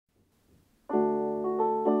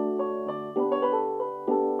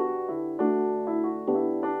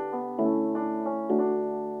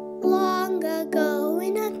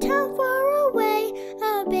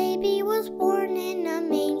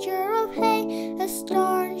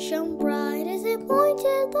star and shone bright as it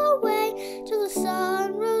pointed the way till the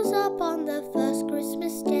sun rose up on the first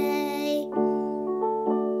Christmas day.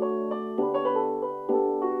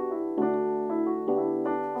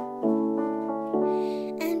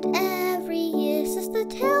 And every year since the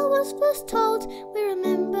tale was first told, we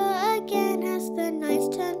remember again as the nights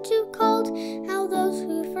turned to cold, how those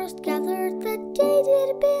who first gathered that day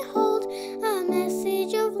did behold a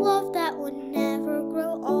message of love that would never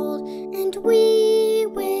grow old. And we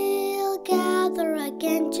will gather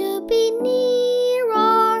again to be near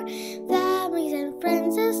our families and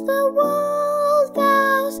friends as the world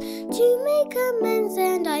vows to make amends,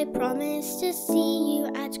 and I promise to see you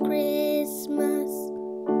at Christmas.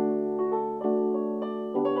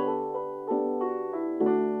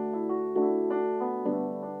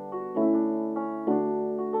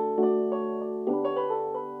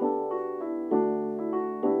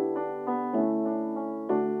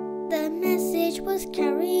 The message was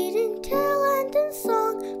carried in tale and in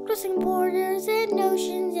song, crossing borders and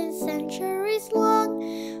oceans and centuries long.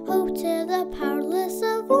 Hope to the powerless,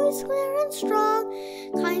 a voice clear and strong.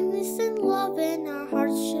 Kindness and love in our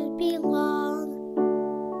hearts should belong.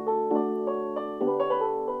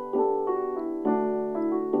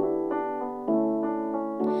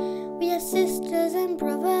 We are sisters and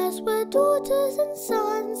brothers, we're daughters and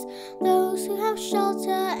sons, those who have shelter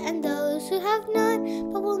and those who have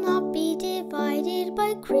none, but will not be divided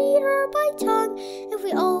by creed or by tongue if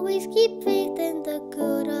we always keep faith in the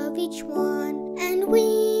good of each one. And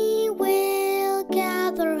we will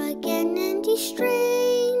gather again and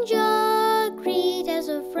estrange agreed as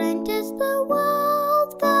a friend as the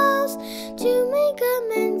world vows to make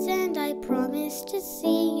amends, and I promise to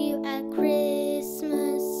see you at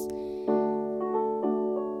Christmas.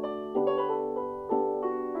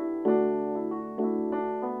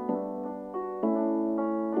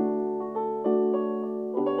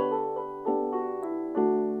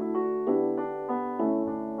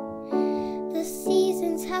 The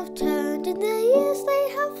seasons have turned and the years they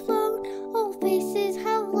have flown, old faces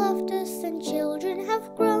have left us and children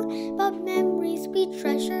have grown, but memories we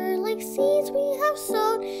treasure like seeds we have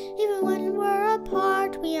sown. Even when we're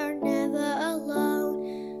apart, we are never alone.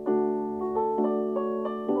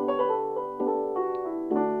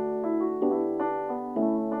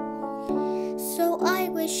 So I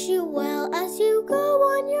wish you well as you go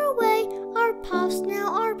on your way. Our paths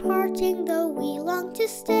now are parting, though we long to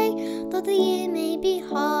stay. Though the year may be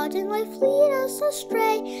hard and life lead us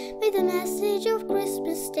astray, may the message of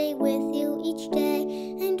Christmas stay with you each day.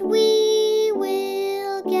 And we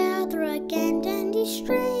will gather again and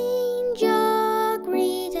estrange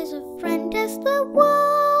agreed as a friend as the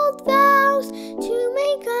world vows to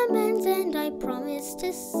make amends, and I promise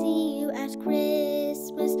to see you at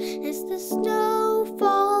Christmas. As the snow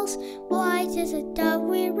falls white as a dove,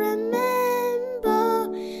 we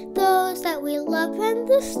remember those that we love, and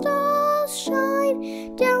the stars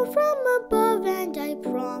shine down from above, and I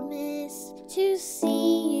promise to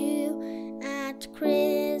see you at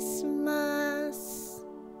Christmas.